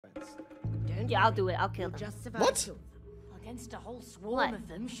Yeah, I'll do it. I'll kill them. What? Against a whole swarm of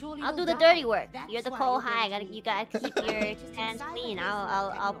them, surely I'll do you'll the die. dirty work. You're the coal high. You gotta keep your hands clean.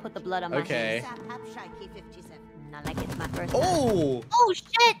 I'll put the blood on my hands. Not like it's my first time. Oh! Oh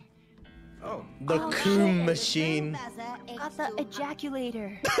shit! Oh. The coom machine. Got the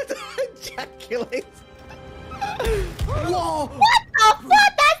ejaculator. Ejaculate. Whoa! What the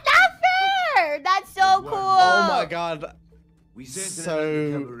fuck? That's not fair! That's so cool! Oh my god.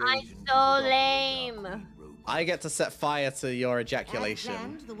 So I'm so lame. I get to set fire to your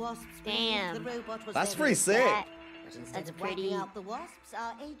ejaculation. Damn. That's pretty sick. That's pretty out the wasps,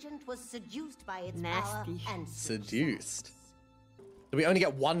 our agent was seduced by its nasty. power and Seduced. Do we only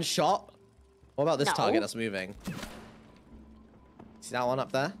get one shot? What about this No. target that's moving? See that one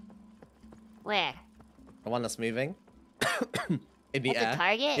up there? Where? The one that's moving? In the That's a air.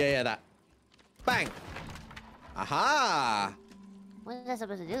 target? Yeah, that. Bang! Aha! What is that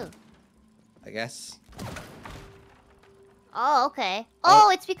supposed to do? I guess. Oh, okay.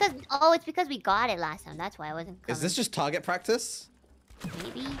 Oh, it's because we got it last time. That's why I wasn't coming. Is this just target practice?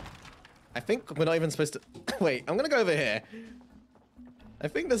 Maybe. I think we're not even supposed to... Wait, I'm gonna go over here. I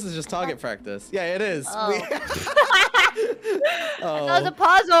think this is just target practice. Yeah, it is. Oh. Oh. That was a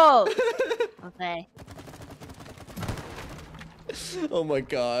puzzle! Okay. Oh my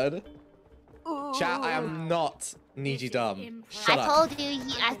god. Ooh. Chat, I am not Nijidumb. Shut up.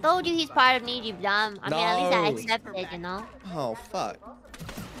 I told you he's part of Nijidumb. I mean, at least I No. accepted, you know? Oh, fuck.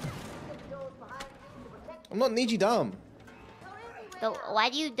 I'm not Nijidumb. So why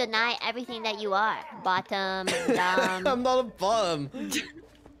do you deny everything that you are? Bottom, dumb. I'm not a bottom.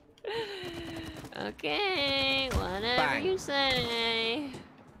 Okay, whatever Bang. you say.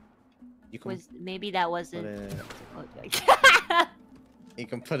 You can, Maybe that put wasn't. it, Okay. you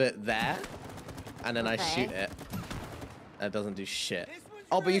can put it there, and then I Okay. shoot it. That doesn't do shit.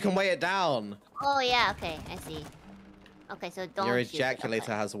 Oh, but you can weigh it down. Oh yeah, okay, I see. Okay, so don't. Your shoot it, ejaculator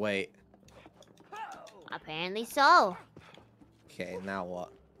okay. has weight. Apparently so. Okay, now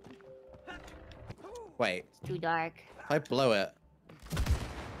what? Wait, It's too dark. if I blow it.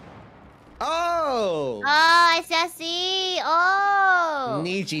 Oh! Oh, I see. Oh.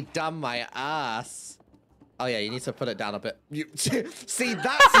 Nijidumb my ass. Oh yeah, you need to put it down a bit. See,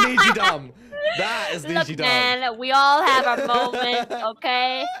 that's Nijidumb. That is Look, Nijidumb. man, we all have our moments,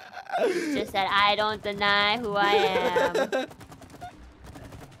 okay? It's just that I don't deny who I am.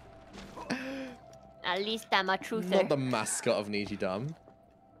 At least I'm a truther. Not the mascot of Nijidumb.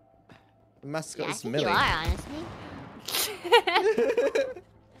 The mascot Yeah, I is think Millie. you are, honestly.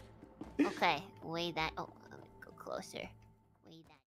 Okay, weigh that. Oh, go closer.